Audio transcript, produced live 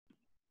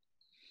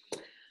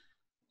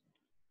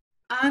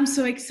I'm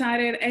so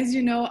excited. As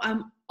you know,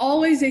 I'm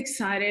always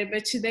excited,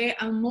 but today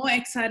I'm more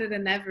excited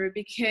than ever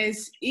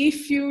because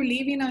if you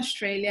live in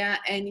Australia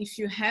and if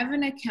you have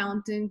an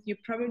accountant,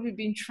 you've probably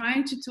been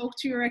trying to talk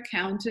to your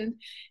accountant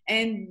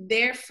and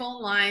their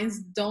phone lines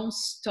don't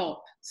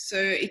stop. So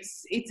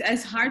it's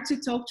as hard to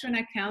talk to an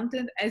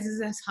accountant as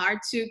it's as hard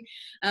to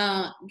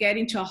get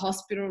into a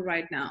hospital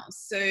right now.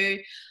 So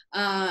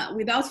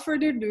without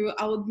further ado,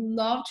 I would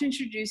love to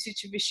introduce you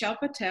to Vishal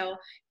Patel.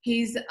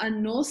 He's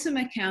an awesome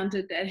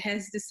accountant that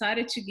has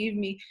decided to give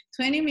me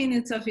 20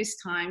 minutes of his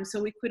time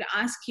so we could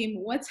ask him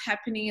what's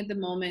happening at the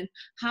moment,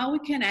 how we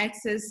can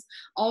access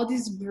all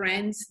these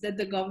grants that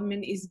the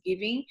government is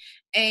giving,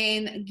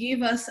 and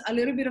give us a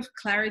little bit of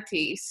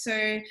clarity.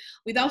 So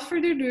without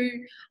further ado,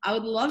 I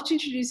would love to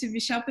introduce you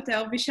Vishal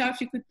Patel. Vishal,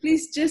 if you could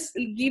please just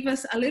give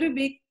us a little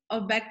bit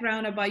of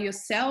background about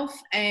yourself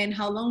and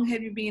how long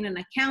have you been an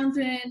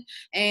accountant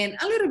and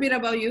a little bit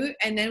about you,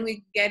 and then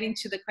we get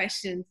into the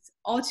questions.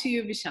 All to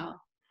you, Vishal.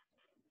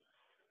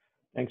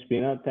 Thanks,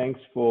 Pina.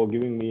 Thanks for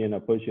giving me an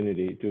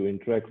opportunity to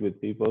interact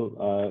with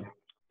people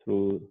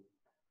through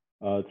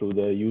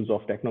the use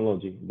of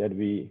technology that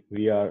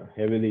we are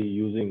heavily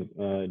using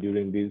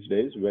during these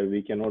days, where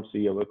we cannot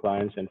see our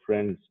clients and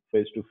friends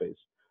face to face.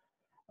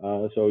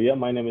 So yeah,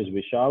 my name is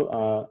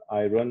Vishal.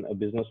 I run a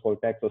business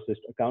called Tax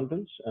Assist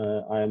Accountants.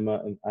 I'm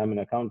an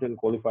accountant,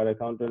 qualified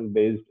accountant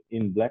based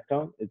in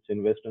Blacktown. It's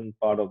in western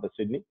part of the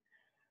Sydney.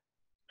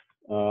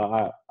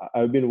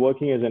 I've been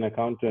working as an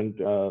accountant,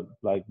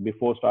 like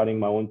before starting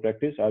my own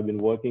practice, I've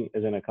been working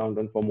as an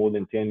accountant for more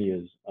than 10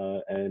 years.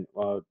 And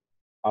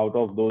out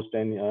of those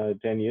 10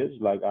 years,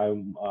 like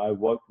I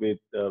worked with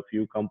a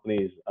few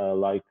companies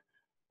like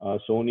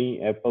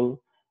Sony,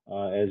 Apple,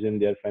 as in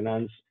their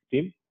finance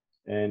team.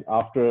 And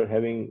after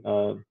having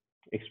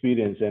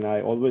experience, and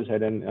I always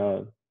had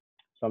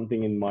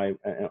something in my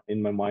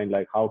mind,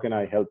 like how can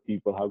I help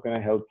people? How can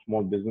I help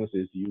small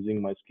businesses using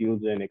my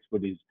skills and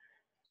expertise?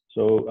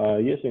 So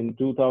yes, in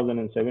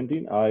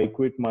 2017, I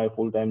quit my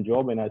full-time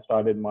job and I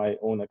started my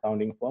own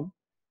accounting firm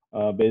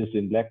based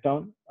in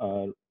Blacktown.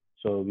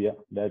 So yeah,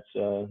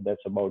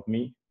 that's about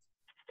me.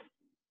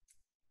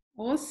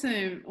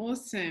 Awesome,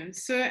 awesome.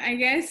 So I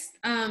guess,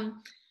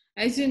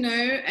 as you know,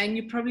 and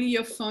you probably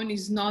your phone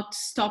is not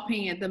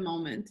stopping at the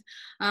moment.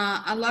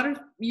 A lot of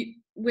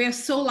we're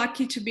so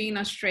lucky to be in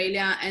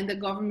Australia, and the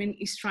government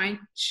is trying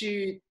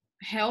to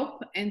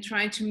help and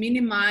trying to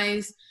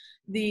minimize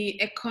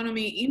the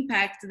economy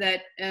impact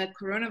that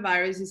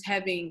coronavirus is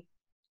having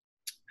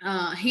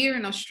here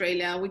in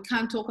Australia. We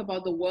can't talk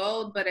about the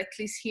world, but at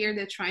least here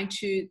they're trying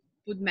to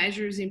put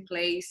measures in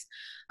place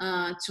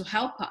to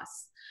help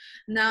us.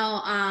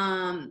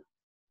 Now,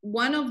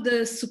 one of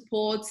the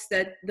supports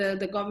that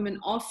the government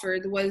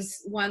offered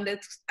was one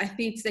that I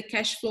think is the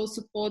cash flow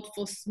support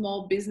for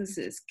small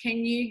businesses. Can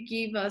you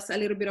give us a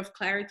little bit of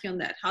clarity on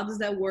that? How does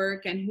that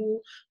work and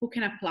who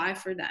can apply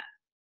for that?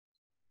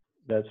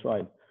 That's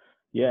right.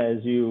 Yeah,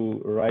 as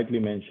you rightly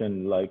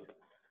mentioned, like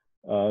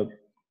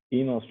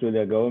in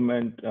Australia,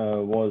 government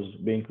was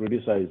being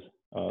criticized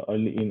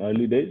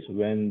early days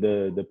when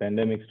the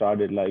pandemic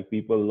started. Like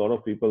a lot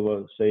of people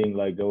were saying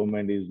like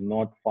government is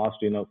not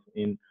fast enough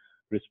in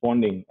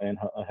responding and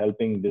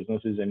helping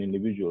businesses and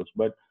individuals.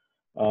 But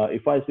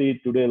if I see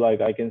it today, like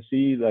I can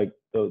see like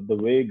the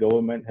way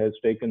government has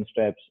taken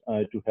steps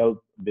to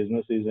help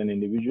businesses and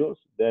individuals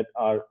that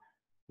are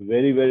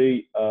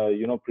very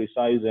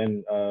precise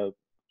and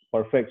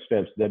perfect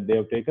steps that they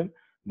have taken.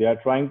 They are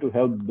trying to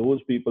help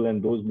those people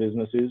and those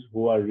businesses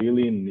who are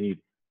really in need.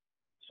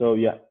 So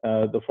yeah,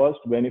 the first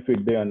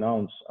benefit they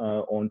announced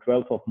on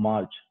 12th of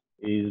March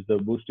is the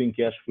boosting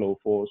cash flow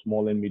for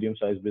small and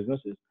medium-sized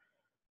businesses.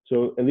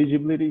 So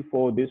eligibility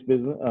for this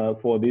business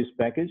for this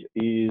package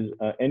is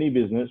any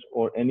business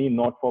or any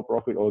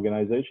not-for-profit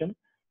organization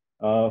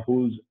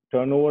whose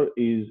turnover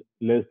is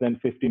less than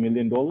 $50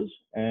 million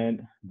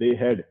and they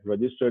had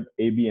registered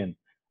ABN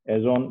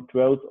as on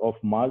 12th of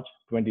March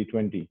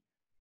 2020.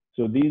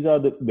 So these are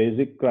the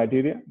basic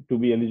criteria to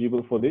be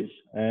eligible for this.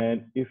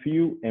 And if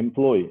you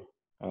employ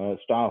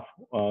staff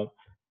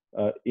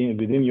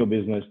within your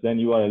business, then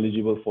you are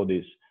eligible for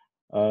this.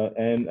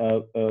 And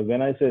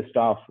when I say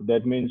staff,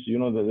 that means,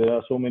 that there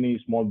are so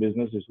many small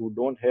businesses who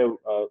don't have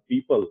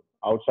people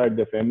outside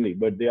their family,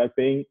 but they are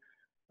paying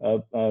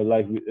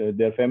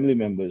their family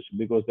members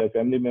because their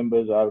family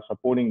members are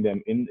supporting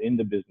them in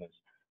the business.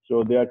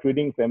 So they are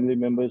treating family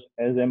members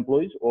as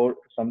employees, or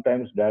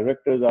sometimes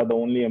directors are the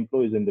only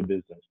employees in the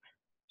business.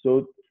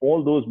 So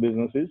all those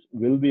businesses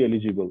will be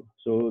eligible.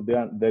 So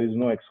there is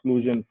no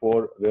exclusion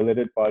for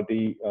related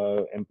party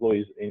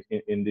employees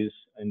in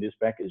this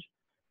package.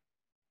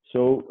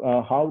 So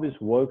how this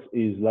works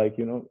is like,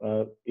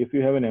 if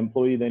you have an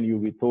employee, then you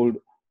withhold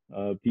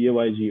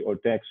PAYG or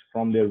tax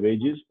from their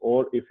wages,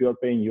 or if you are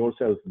paying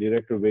yourself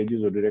director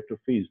wages or director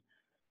fees,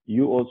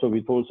 you also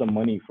withhold some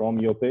money from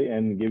your pay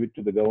and give it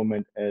to the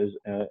government as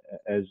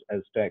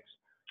tax.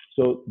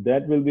 So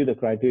that will be the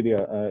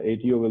criteria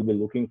ATO will be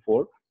looking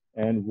for,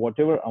 and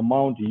whatever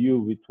amount you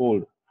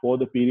withhold for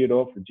the period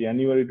of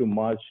January to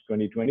March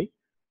 2020,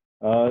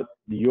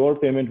 your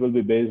payment will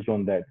be based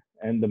on that.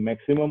 And the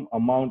maximum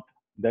amount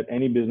that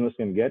any business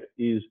can get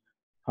is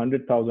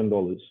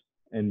 $100,000,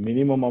 and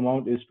minimum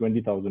amount is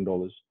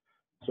 $20,000.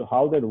 So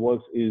how that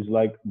works is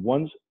like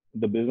once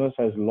the business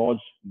has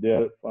lodged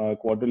their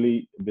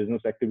quarterly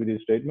business activity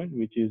statement,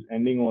 which is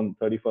ending on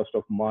 31st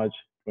of March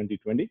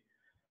 2020,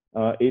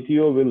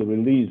 ATO will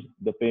release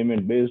the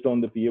payment based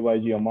on the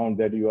PAYG amount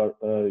that you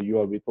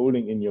are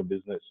withholding in your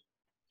business.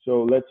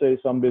 So let's say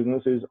some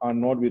businesses are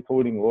not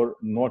withholding or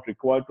not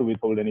required to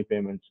withhold any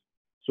payments.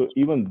 So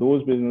even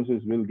those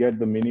businesses will get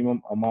the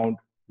minimum amount,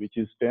 which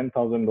is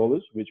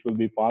 $10,000, which will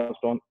be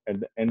passed on at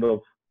the end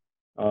of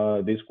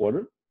this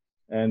quarter.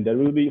 And there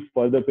will be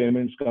further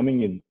payments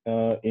coming in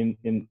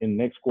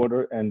next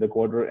quarter and the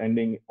quarter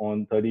ending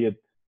on 30th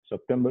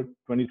September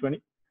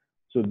 2020.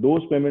 So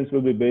those payments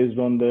will be based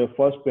on the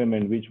first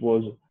payment, which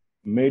was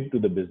made to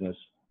the business.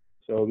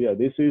 So yeah,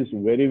 this is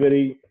very,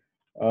 very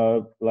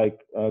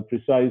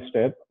precise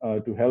step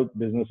to help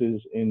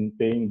businesses in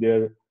paying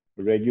their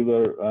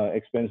regular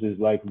expenses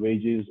like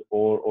wages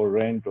or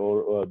rent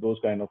or those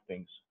kind of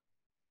things.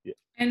 Yeah.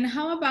 And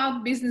how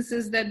about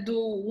businesses that do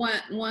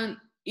one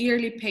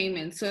yearly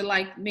payment? So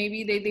like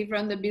maybe they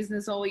run the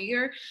business all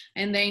year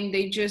and then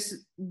they just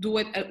do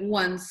it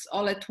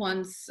all at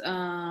once,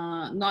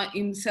 not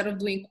instead of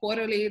doing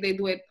quarterly, they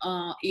do it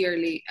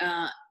yearly.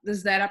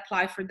 Does that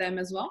apply for them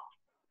as well?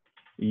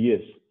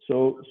 Yes.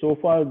 So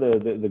far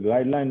the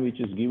guideline which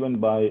is given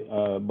by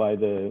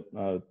the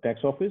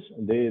tax office,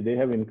 they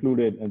have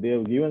included and they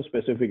have given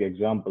specific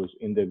examples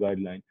in their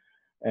guideline.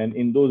 And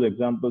in those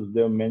examples, they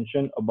have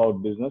mentioned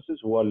about businesses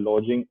who are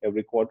lodging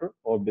every quarter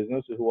or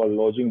businesses who are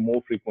lodging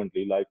more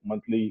frequently, like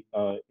monthly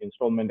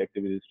installment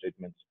activity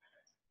statements.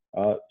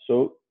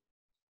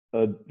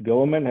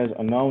 Government has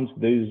announced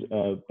these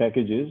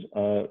packages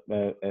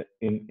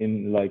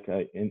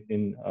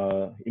in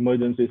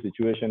emergency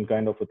situation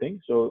kind of a thing.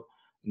 So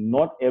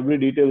not every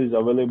detail is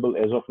available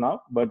as of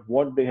now, but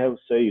what they have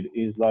said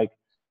is like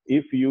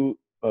if you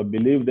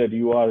believe that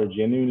you are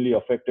genuinely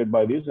affected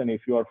by this, and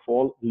if you are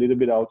fall a little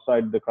bit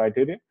outside the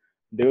criteria,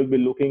 they will be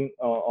looking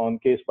on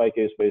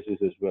case-by-case basis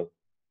as well.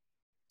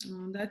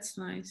 Oh, that's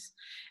nice.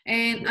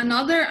 And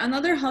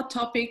another hot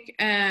topic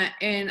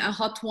and a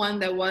hot one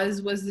that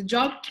was the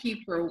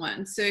JoobKeeper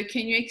one. So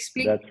can you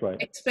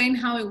explain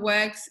how it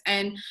works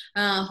and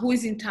who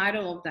is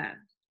entitled of that?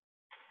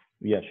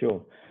 Yeah,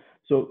 sure.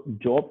 So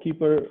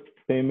JoobKeeper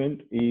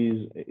payment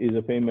is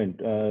a payment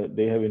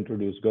they have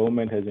introduced,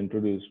 government has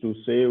introduced to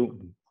save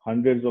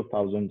hundreds of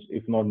thousands,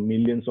 if not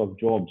millions of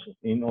jobs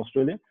in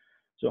Australia.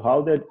 So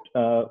how that,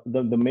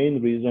 the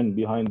main reason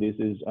behind this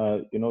is,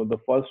 the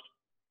first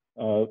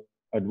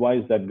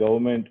advice that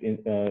government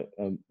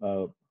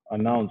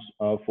announced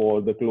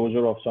for the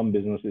closure of some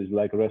businesses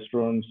like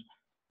restaurants,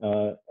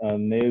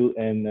 nail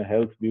and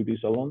health beauty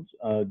salons,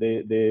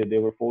 they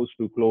were forced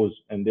to close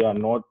and they are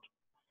not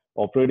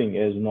operating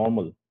as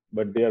normal,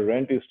 but their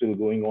rent is still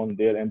going on.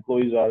 Their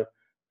employees are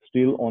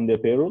still on their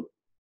payroll.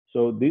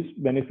 So this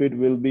benefit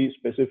will be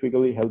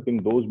specifically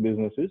helping those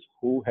businesses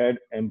who had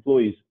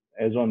employees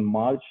as of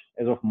March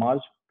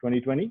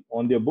 2020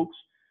 on their books.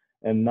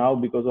 And now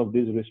because of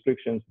these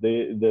restrictions,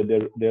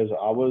 their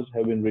hours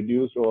have been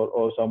reduced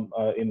or some,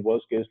 in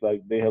worst case,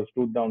 like they have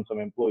stood down some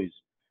employees.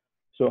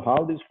 So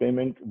how this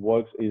payment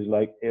works is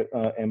like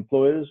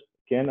employers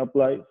can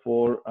apply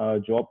for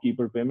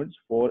JoobKeeper payments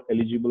for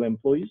eligible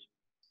employees.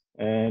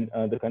 And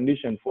the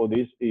condition for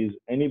this is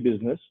any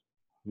business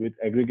with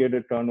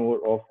aggregated turnover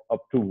of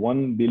up to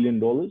 $1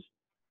 billion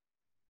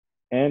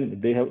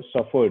and they have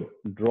suffered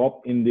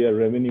drop in their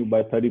revenue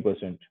by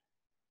 30%.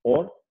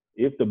 Or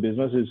if the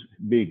business is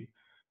big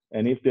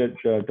and if their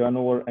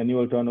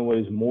annual turnover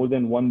is more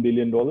than $1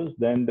 billion,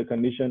 then the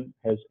condition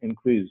has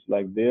increased,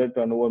 like their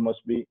turnover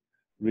must be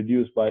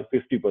reduced by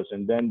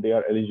 50%, then they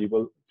are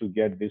eligible to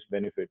get this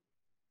benefit.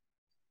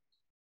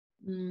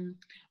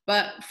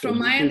 But from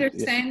my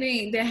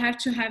understanding, they have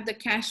to have the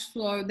cash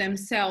flow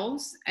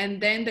themselves,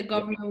 and then the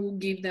government will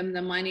give them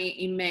the money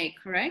in May,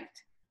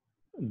 correct?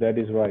 That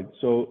is right.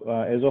 So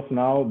as of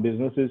now,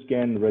 businesses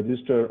can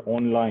register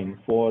online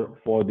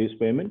for these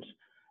payments.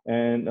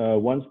 And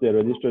once they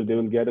register, they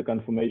will get a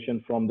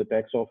confirmation from the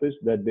tax office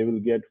that they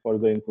will get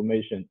further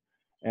information.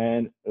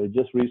 And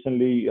just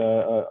recently,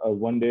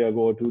 1 day ago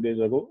or 2 days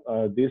ago,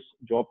 this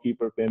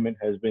JoobKeeper payment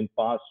has been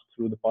passed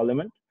through the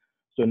parliament.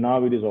 So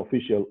now it is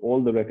official.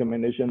 All the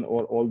recommendation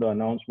or all the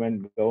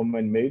announcement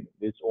government made,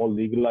 it's all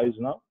legalized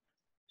now.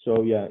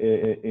 So yeah,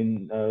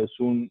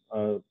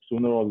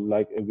 sooner or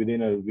like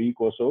within a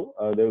week or so,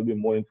 there will be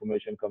more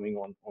information coming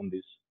on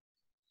this.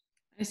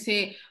 I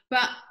see.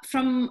 But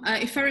from,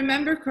 if I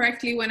remember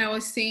correctly, when I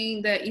was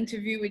seeing the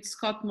interview with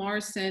Scott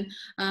Morrison,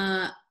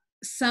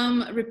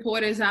 some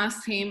reporters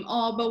asked him,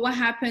 oh, but what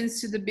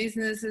happens to the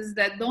businesses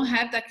that don't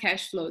have that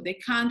cash flow? They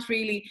can't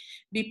really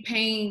be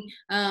paying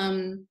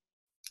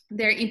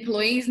their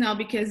employees now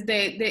because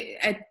they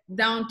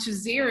down to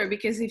zero,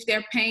 because if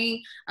they're paying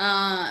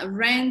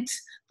rent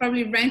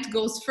probably rent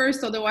goes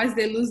first, otherwise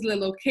they lose the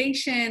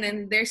location,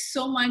 and there's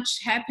so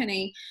much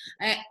happening.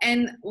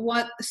 And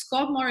what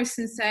Scott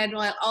Morrison said,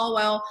 well, oh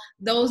well,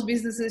 those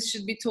businesses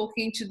should be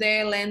talking to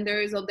their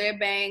lenders or their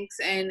banks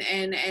and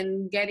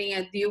getting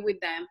a deal with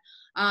them.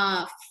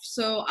 I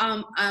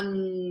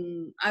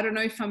don't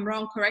know if I'm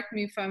wrong, correct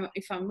me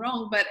if I'm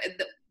wrong, but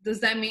does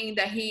that mean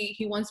that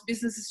he wants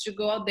businesses to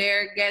go out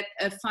there, get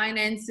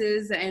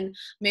finances, and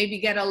maybe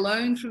get a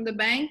loan from the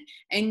bank,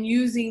 and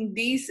using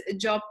this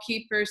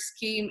JoobKeeper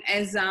scheme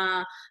as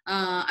a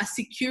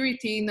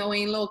security,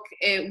 knowing, look,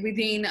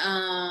 within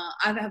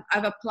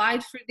I've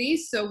applied for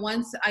this, so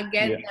once I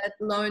get that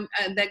loan,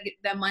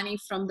 that money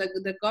from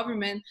the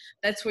government,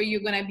 that's where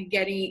you're gonna be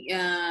getting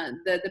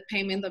the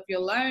payment of your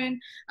loan.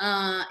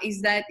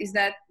 Is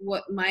that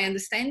what my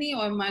understanding,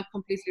 or am I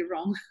completely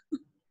wrong?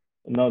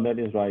 No, that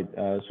is right.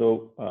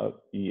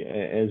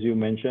 As you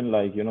mentioned,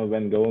 like, you know,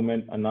 when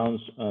government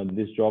announced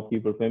this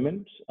JoobKeeper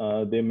payments,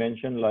 they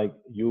mentioned like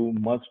you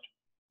must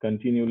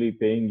continually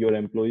paying your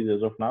employees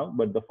as of now,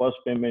 but the first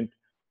payment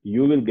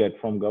you will get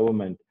from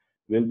government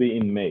will be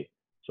in May.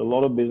 So a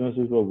lot of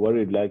businesses were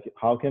worried, like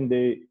how can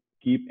they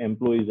keep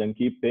employees and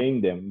keep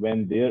paying them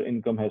when their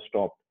income has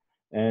stopped?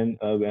 And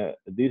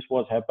this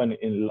was happened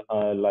in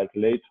like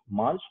late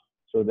March.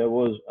 So there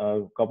was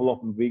a couple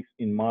of weeks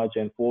in March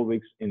and 4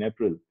 weeks in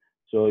April.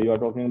 So you are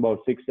talking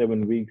about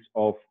 6-7 weeks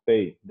of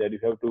pay that you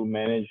have to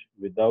manage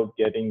without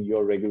getting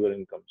your regular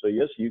income. So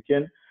yes, you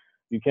can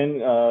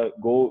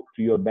go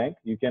to your bank.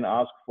 You can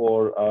ask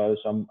for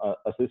some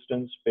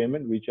assistance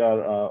payment, which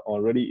are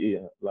already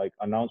like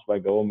announced by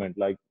government.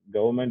 Like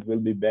government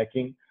will be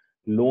backing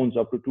loans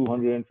up to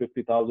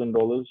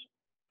 $250,000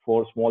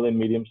 for small and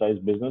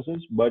medium-sized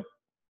businesses, but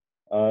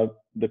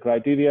the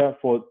criteria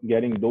for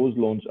getting those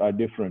loans are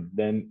different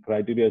than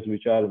criteria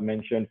which are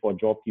mentioned for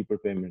JoobKeeper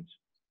payments.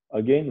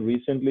 Again,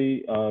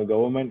 recently,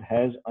 government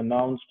has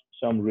announced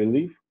some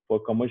relief for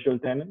commercial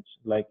tenants.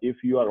 Like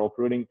if you are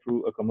operating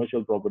through a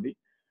commercial property,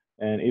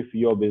 and if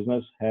your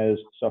business has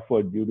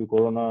suffered due to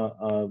Corona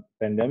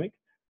pandemic,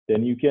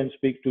 then you can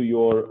speak to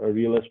your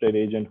real estate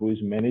agent who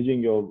is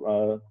managing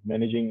your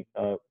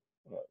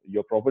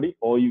property,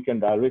 or you can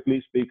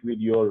directly speak with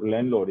your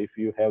landlord if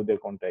you have their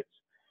contacts.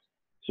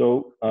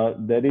 So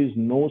there is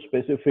no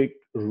specific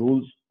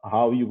rules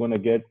how you're going to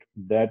get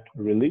that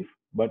relief.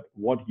 But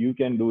what you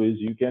can do is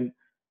you can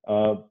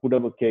put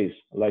up a case.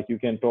 Like you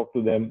can talk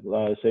to them,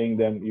 saying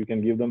them, you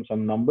can give them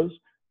some numbers.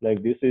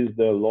 Like this is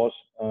the loss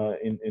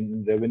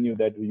in revenue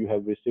that you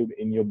have received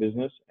in your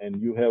business,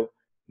 and you have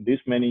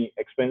this many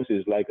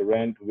expenses like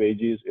rent,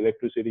 wages,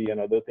 electricity,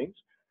 and other things.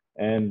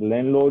 And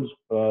landlords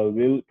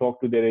will talk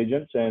to their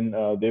agents, and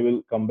they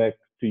will come back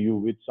to you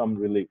with some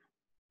relief.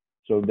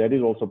 So that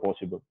is also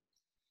possible.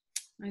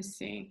 I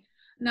see.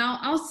 Now,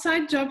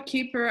 outside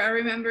JoobKeeper, I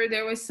remember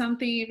there was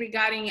something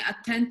regarding a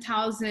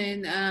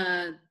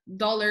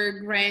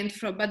 $10,000 grant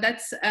but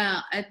that's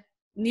at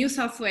New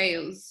South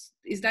Wales.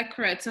 Is that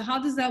correct? So how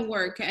does that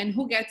work, and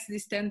who gets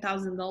this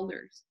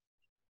 $10,000?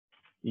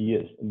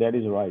 Yes, that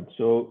is right.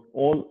 So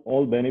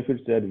all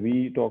benefits that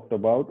we talked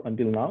about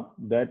until now,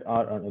 that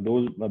are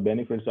those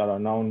benefits are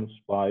announced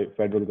by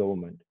federal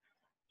government.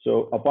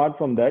 So apart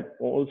from that,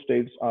 all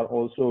states are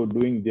also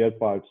doing their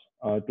parts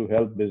to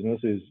help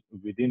businesses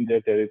within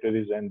their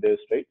territories and their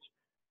states.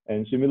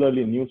 And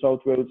similarly, New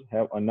South Wales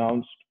have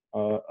announced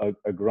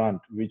a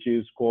grant, which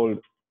is called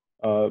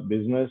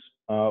Business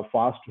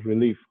Fast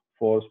Relief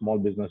for Small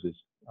Businesses.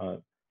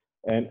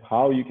 And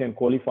how you can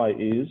qualify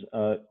is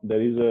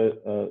there is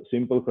a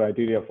simple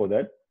criteria for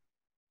that.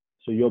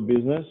 So your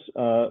business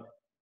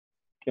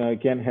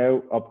can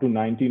have up to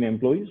 19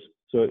 employees.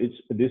 So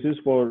this is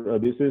for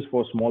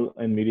small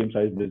and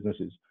medium-sized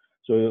businesses.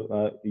 So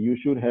you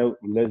should have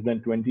less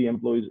than 20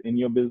 employees in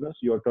your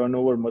business. Your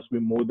turnover must be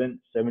more than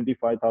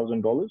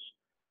 $75,000.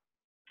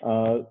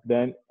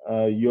 Then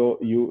your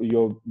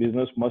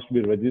business must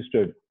be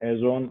registered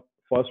as on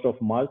 1st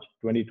of March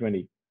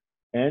 2020.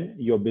 And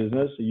your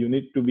business, you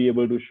need to be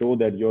able to show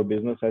that your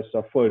business has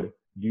suffered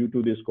due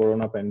to this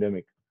Corona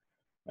pandemic.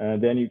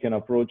 Then you can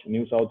approach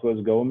New South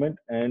Wales government,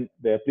 and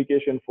the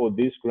application for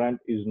this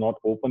grant is not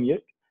open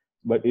yet,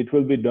 but it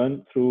will be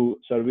done through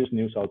Service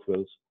New South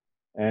Wales.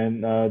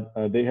 And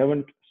they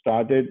haven't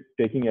started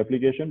taking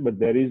application, but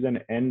there is an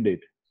end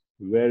date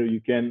where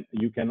you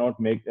cannot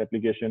make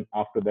application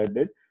after that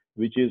date,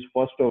 which is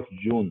 1st of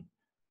June.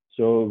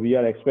 So we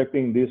are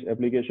expecting this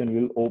application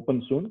will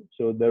open soon.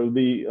 So there will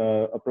be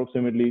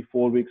approximately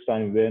 4 weeks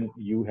time when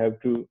you have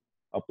to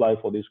apply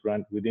for this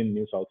grant within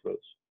New South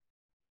Wales.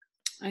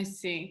 I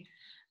see.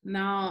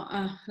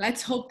 Now,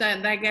 let's hope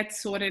that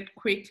gets sorted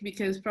quick,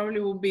 because probably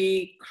will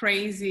be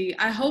crazy.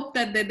 I hope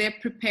that they're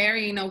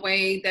preparing in a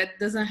way that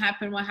doesn't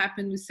happen what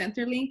happened with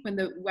Centrelink when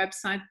the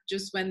website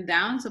just went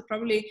down. So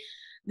probably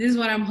this is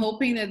what I'm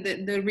hoping, that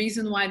the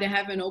reason why they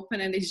haven't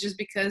opened it is just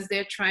because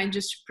they're trying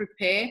just to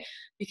prepare,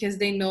 because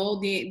they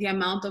know the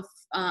amount of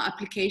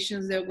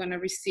applications they're going to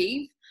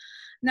receive.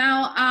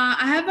 Now,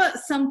 I have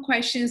some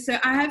questions. So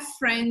I have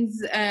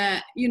friends,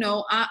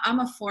 I'm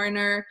a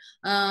foreigner,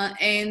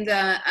 and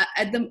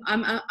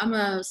I'm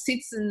a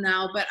citizen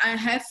now, but I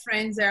have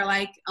friends that are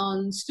like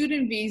on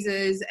student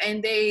visas,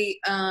 and they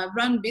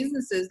run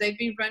businesses. They've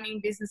been running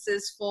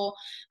businesses for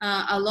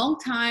a long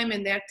time,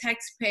 and they're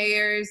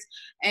taxpayers,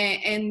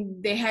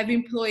 and they have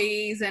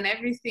employees and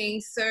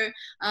everything. So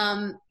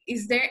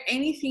is there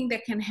anything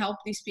that can help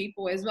these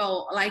people as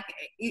well? Like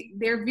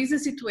their visa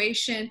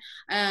situation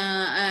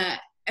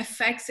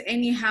affects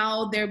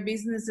anyhow their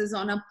businesses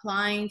on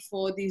applying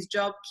for this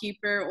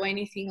JoobKeeper or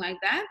anything like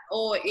that,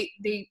 or Yeah.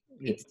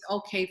 it's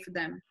okay for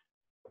them?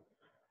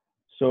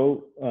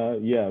 So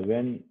yeah,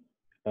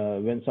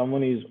 when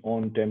someone is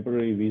on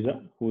temporary visa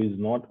who is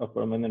not a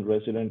permanent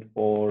resident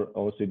or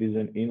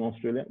citizen in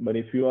Australia, but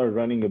if you are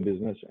running a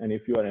business and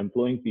if you are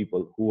employing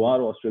people who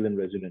are Australian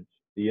residents,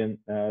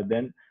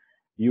 then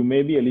you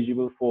may be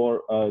eligible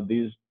for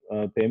these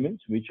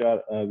payments, which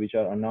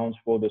are announced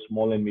for the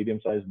small and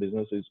medium-sized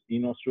businesses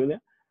in Australia.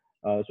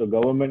 So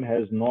government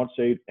has not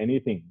said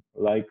anything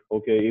like,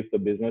 okay, if the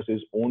business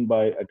is owned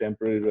by a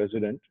temporary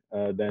resident,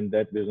 then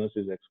that business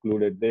is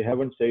excluded. They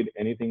haven't said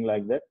anything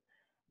like that.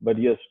 But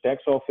yes,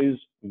 tax office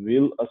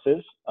will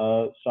assess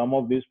some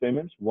of these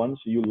payments once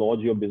you lodge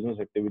your business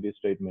activity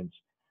statements.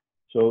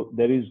 So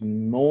there is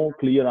no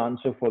clear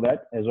answer for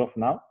that as of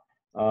now.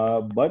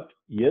 But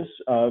yes,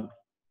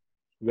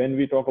 when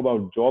we talk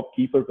about job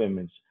keeper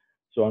payments,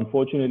 so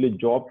unfortunately,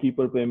 job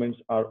keeper payments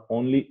are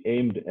only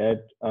aimed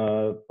at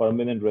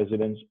permanent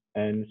residents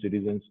and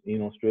citizens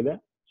in Australia.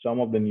 Some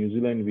of the New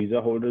Zealand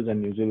visa holders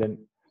and New Zealand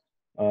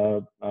uh,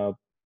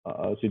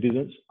 uh,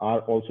 citizens are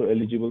also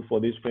eligible for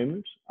these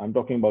payments. I'm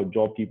talking about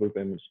job keeper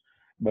payments.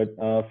 But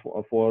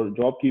for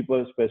job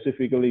keeper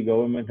specifically,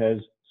 government has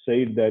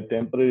said that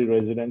temporary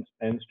residents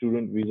and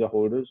student visa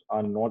holders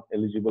are not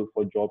eligible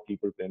for job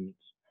keeper payments.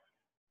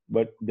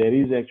 But there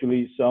is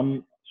actually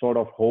some sort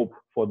of hope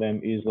for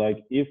them, is like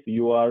if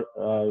you are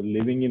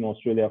living in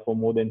Australia for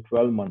more than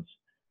 12 months,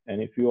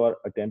 and if you are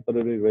a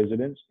temporary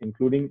resident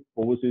including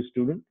overseas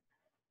student,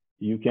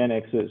 you can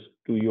access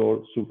to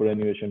your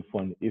superannuation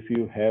fund. If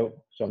you have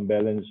some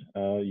balance,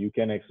 you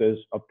can access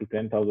up to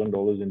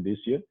 $10,000 in this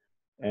year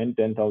and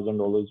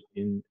 $10,000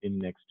 in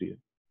next year.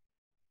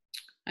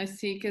 I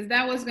see, because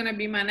that was going to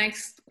be my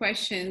next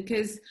question,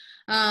 because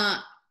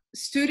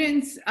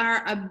students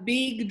are a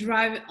big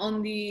drive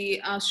on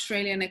the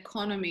Australian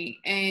economy,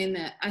 and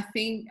I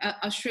think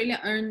Australia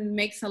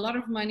makes a lot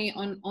of money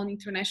on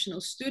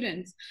international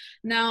students.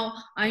 Now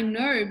I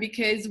know,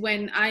 because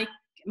when I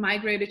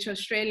migrated to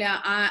Australia,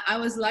 I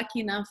was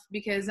lucky enough,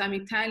 because I'm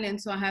Italian,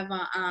 so I have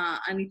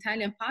an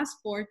Italian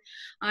passport.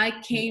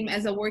 I came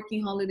as a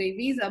working holiday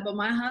visa, but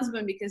my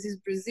husband, because he's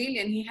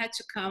Brazilian, he had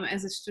to come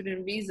as a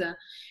student visa.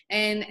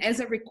 And as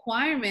a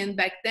requirement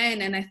back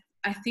then, and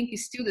I think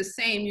it's still the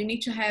same, you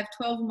need to have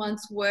 12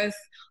 months worth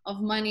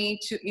of money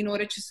in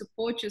order to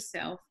support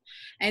yourself.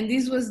 And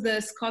this was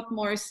the Scott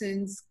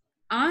Morrison's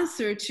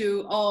answer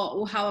to,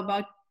 oh,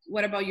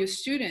 what about your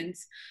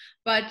students?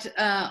 But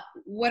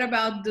what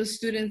about the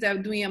students that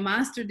are doing a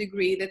master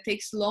degree that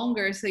takes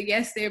longer? So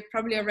yes, they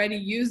probably already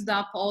used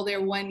up all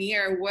their 1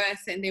 year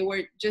worth, and they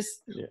were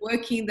just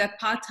working that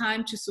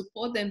part-time to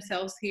support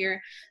themselves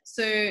here.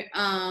 So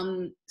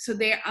so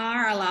they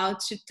are allowed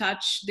to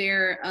touch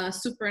their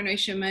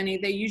superannuation money.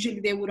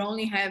 They would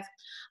only have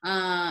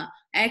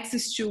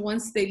access to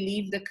once they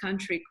leave the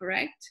country,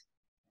 correct?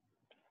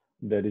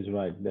 That is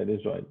right. That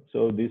is right.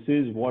 So this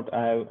is what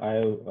I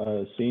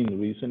have seen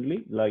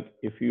recently. Like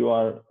if you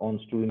are on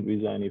student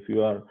visa and if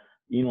you are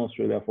in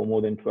Australia for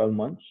more than 12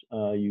 months,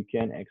 you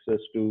can access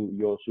to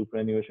your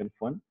superannuation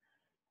fund,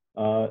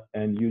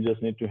 and you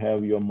just need to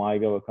have your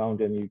MyGov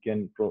account, and you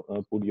can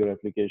put your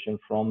application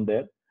from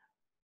there.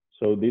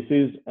 So this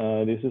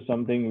is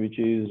something which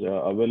is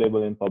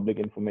available in public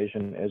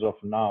information as of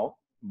now.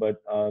 But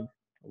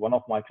one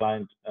of my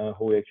clients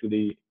who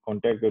actually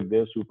contacted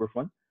their super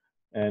fund,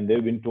 and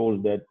they've been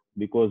told that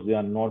because they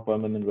are not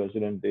permanent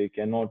resident, they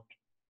cannot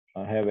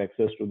have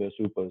access to their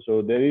super.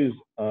 So there is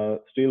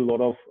still a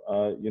lot of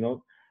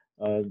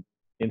uh,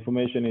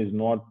 information is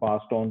not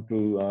passed on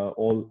to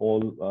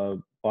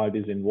all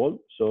parties involved.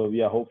 So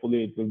yeah,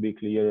 hopefully it will be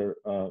clearer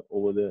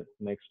over the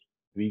next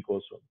week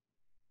or so.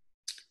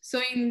 So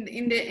in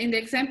the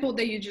example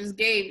that you just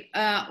gave,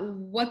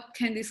 what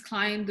can this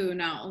client do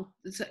now?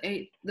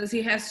 Does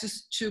he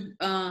has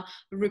to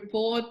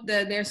report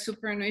their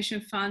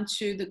superannuation fund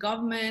to the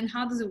government?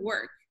 How does it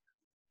work?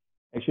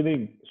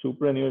 Actually,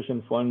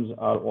 superannuation funds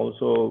are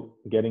also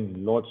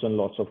getting lots and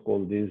lots of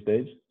calls these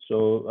days.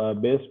 So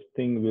best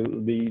thing will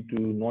be to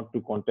not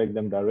to contact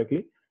them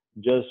directly.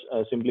 Just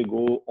simply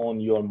go on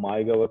your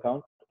MyGov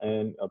account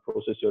and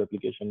process your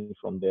application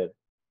from there.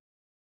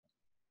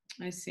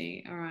 I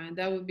see. All right.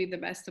 That would be the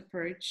best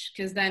approach,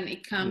 because then it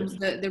Yes, comes,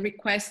 the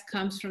request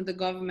comes from the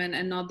government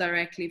and not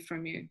directly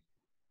from you.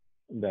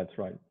 that's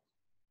right.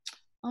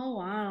 Oh,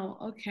 wow.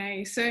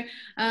 Okay. So,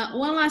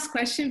 one last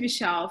question,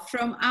 Vishal.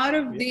 From out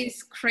of Yeah.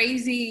 this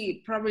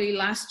crazy, probably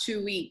last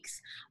 2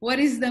 weeks, what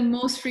is the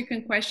most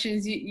frequent question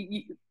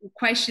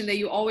that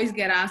you always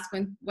get asked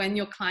when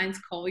your clients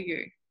call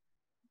you?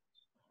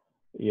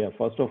 Yeah,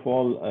 first of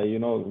all,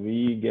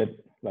 we get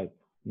like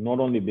not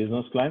only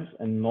business clients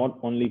and not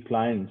only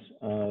clients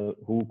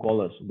who call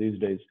us these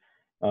days.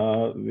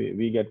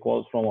 We get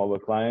calls from our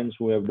clients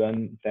who have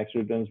done tax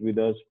returns with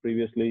us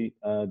previously,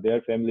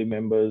 their family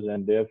members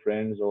and their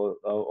friends, or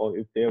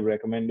if they have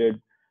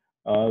recommended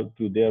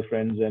to their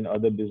friends and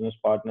other business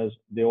partners,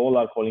 they all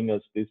are calling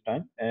us this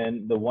time.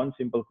 And the one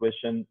simple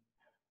question,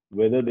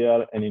 whether they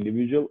are an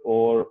individual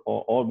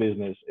or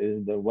business,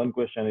 is the one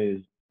question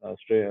is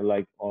straight,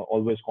 like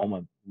always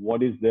common: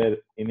 what is there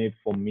in it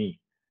for me,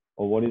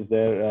 or what is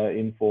there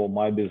in for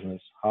my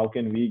business? How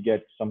can we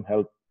get some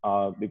help?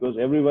 Because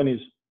everyone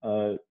is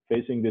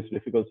facing this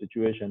difficult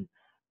situation.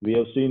 We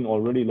have seen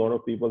already a lot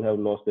of people have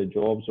lost their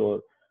jobs,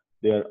 or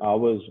their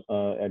hours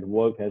at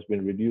work has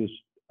been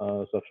reduced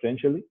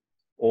substantially,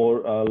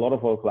 or a lot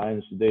of our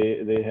clients,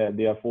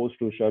 they are forced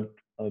to shut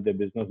their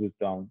businesses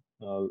down.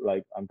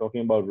 Like I'm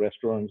talking about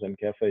restaurants and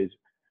cafes.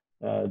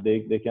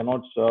 They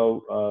cannot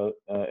serve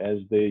as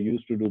they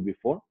used to do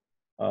before.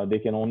 They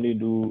can only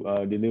do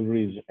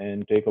deliveries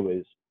and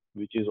takeaways,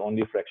 which is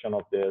only a fraction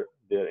of their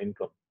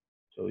income.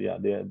 So yeah,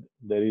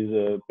 there is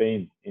a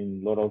pain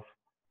in a lot of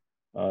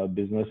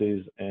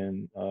businesses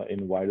and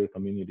in wider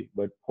community.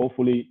 But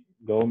hopefully,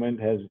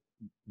 government has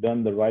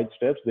done the right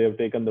steps. They have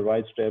taken the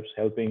right steps,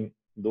 helping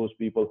those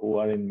people who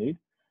are in need,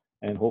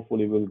 and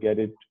hopefully we'll get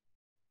it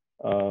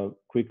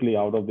quickly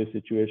out of this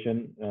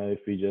situation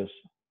if we just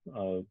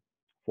uh,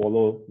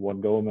 follow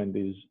what government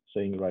is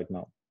saying right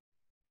now.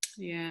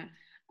 Yeah.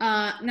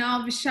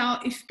 Now, Vishal,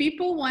 if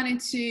people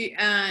wanted to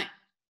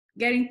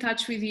get in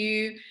touch with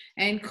you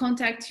and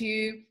contact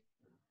you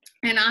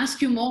and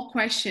ask you more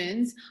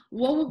questions,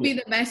 what would be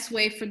Yeah, the best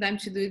way for them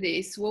to do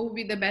this? What would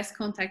be the best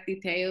contact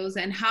details,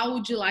 and how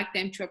would you like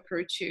them to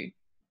approach you?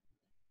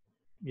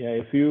 yeah.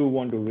 If you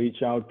want to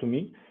reach out to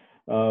me,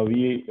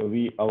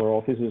 we our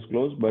office is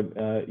closed, but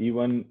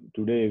even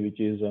today, which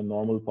is a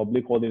normal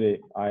public holiday,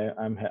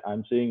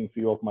 I'm seeing a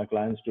few of my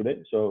clients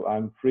today, so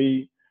I'm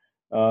free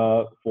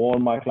for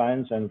my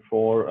clients and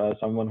for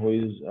someone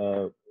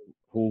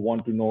who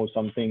want to know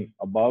something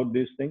about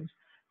these things.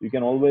 You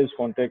can always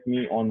contact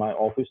me on my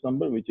office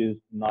number, which is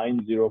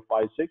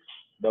 9056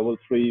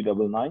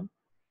 3399,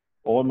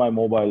 or my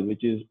mobile,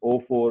 which is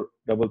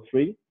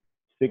 0433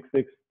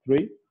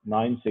 663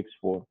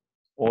 964.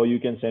 Or you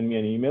can send me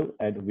an email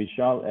at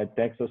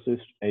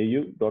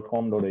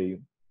vishal@taxassistau.com.au.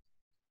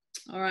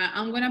 All right,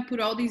 I'm gonna put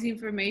all this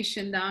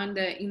information down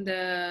in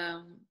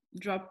the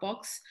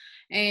Dropbox,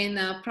 and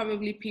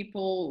probably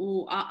people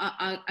who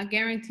I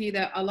guarantee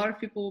that a lot of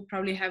people will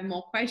probably have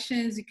more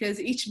questions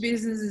because each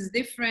business is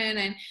different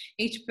and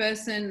each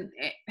person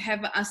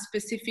have a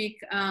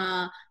specific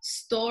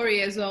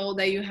story as well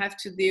that you have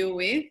to deal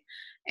with.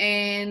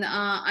 And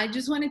I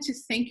just wanted to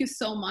thank you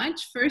so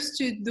much. First,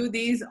 to do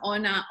this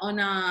on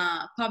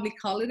a public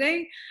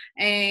holiday,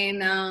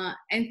 and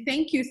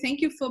thank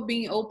you for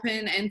being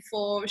open and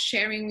for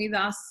sharing with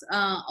us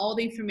all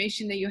the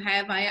information that you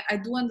have. I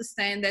do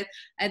understand that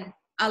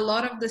a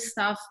lot of the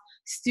stuff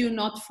still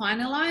not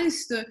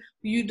finalized. So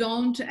you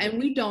don't, and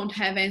we don't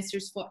have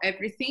answers for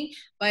everything,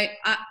 but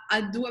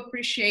I do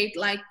appreciate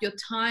like your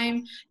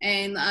time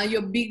and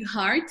your big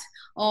heart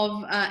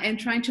of and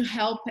trying to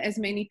help as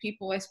many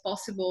people as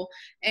possible.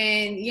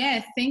 And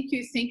yeah, thank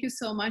you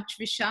so much,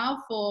 Vishal,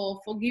 for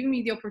giving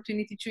me the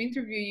opportunity to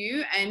interview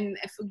you and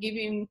for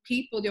giving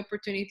people the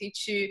opportunity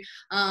to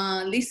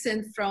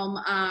listen from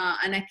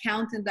an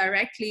accountant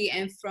directly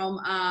and from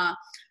a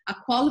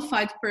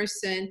qualified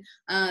person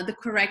the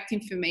correct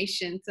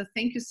information. So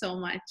thank you so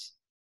much.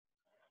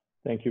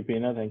 Thank you,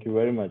 Pina. Thank you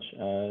very much.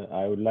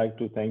 I would like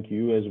to thank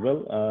you as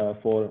well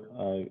for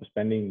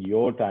spending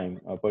your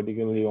time,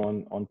 particularly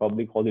on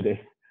public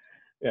holiday,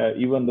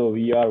 even though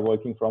we are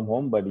working from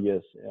home. But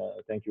yes,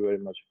 thank you very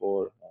much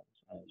for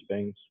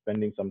spending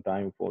some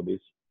time for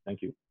this.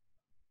 Thank you.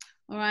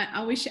 All right.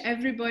 I wish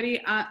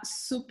everybody a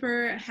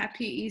super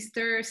happy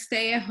Easter.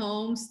 Stay at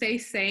home, stay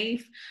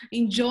safe,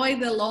 enjoy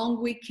the long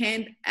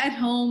weekend at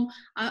home.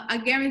 I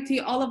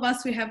guarantee all of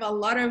us, we have a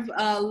lot of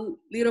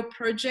little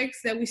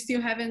projects that we still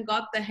haven't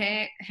got the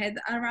head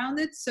around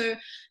it. So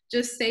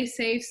just stay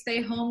safe,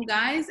 stay home,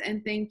 guys,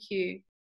 and thank you.